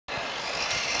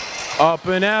Up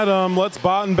and at 'em. Let's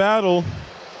bot and battle.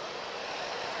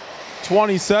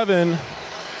 27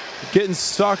 getting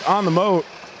stuck on the moat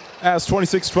as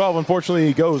 26-12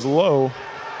 unfortunately goes low.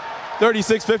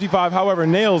 36-55, however,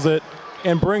 nails it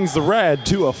and brings the red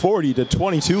to a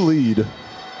 40-22 lead.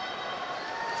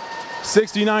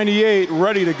 60-98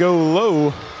 ready to go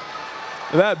low.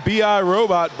 That BI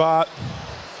robot bot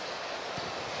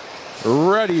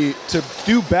ready to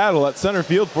do battle at center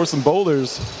field for some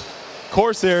boulders.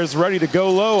 Corsairs ready to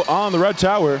go low on the red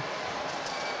tower.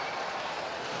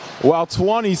 While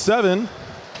 27,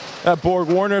 that Borg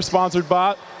Warner sponsored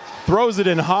bot, throws it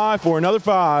in high for another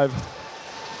 5.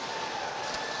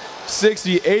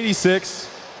 60-86,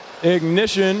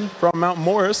 Ignition from Mount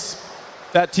Morris.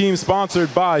 That team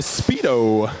sponsored by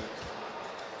Speedo.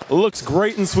 Looks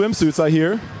great in swimsuits, I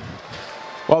hear.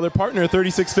 While their partner,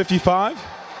 36-55,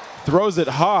 throws it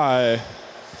high.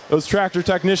 Those tractor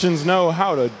technicians know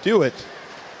how to do it.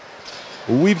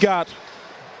 We've got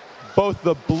both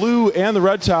the blue and the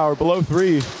red tower below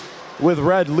 3, with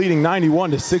red leading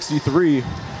 91-63.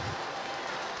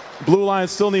 Blue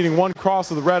Alliance still needing 1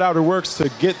 cross of the red outer works to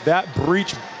get that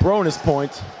breach bonus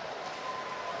point.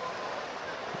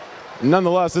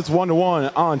 Nonetheless, it's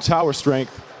 1-1 on tower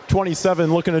strength.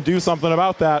 27 looking to do something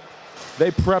about that.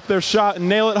 They prep their shot and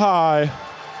nail it high.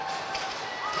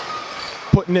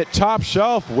 Putting it top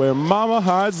shelf where mama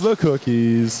hides the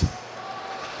cookies.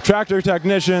 Tractor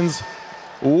technicians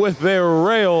with their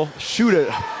rail shoot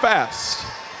it fast,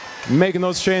 making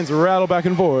those chains rattle back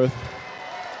and forth.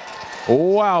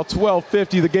 Wow,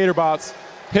 1250, the Gatorbots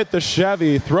hit the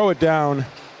Chevy, throw it down,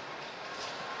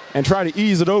 and try to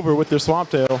ease it over with their Swamp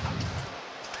Tail.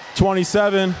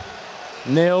 27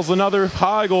 nails another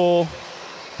high goal,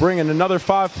 bringing another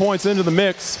 5 points into the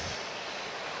mix.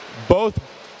 Both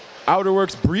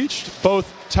outerworks breached,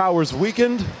 both towers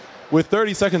weakened. With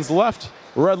 30 seconds left,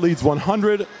 red leads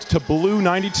 100 to blue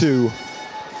 92.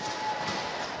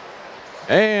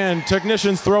 And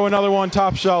technicians throw another one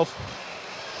top shelf.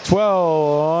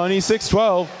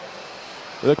 26-12.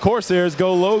 The Corsairs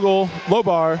go low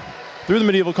bar through the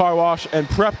medieval car wash and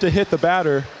prep to hit the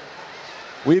batter.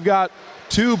 We've got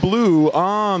 2 blue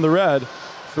on the red,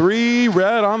 3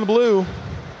 red on the blue,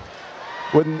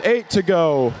 with an 8 to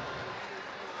go.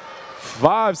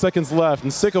 5 seconds left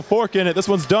and stick a fork in it. This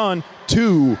one's done.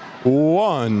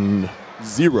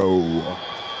 2-1-0.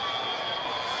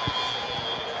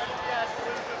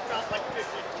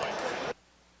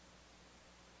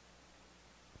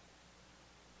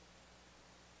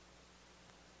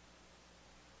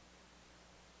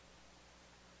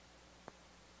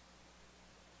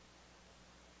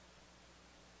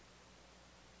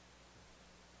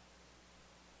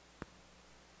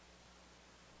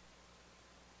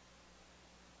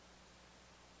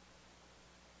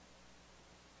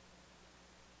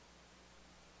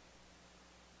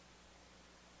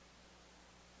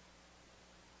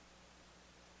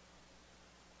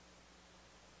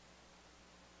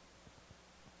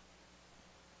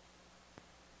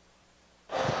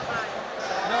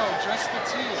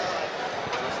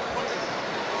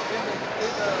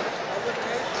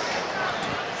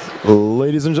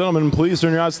 Ladies and gentlemen, please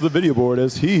turn your eyes to the video board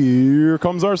as here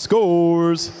comes our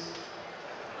scores.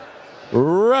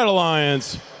 Red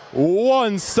Alliance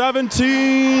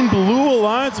 117, Blue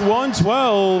Alliance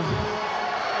 112.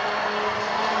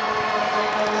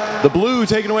 The blue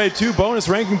taking away 2 bonus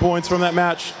ranking points from that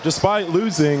match despite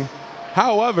losing.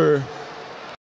 However,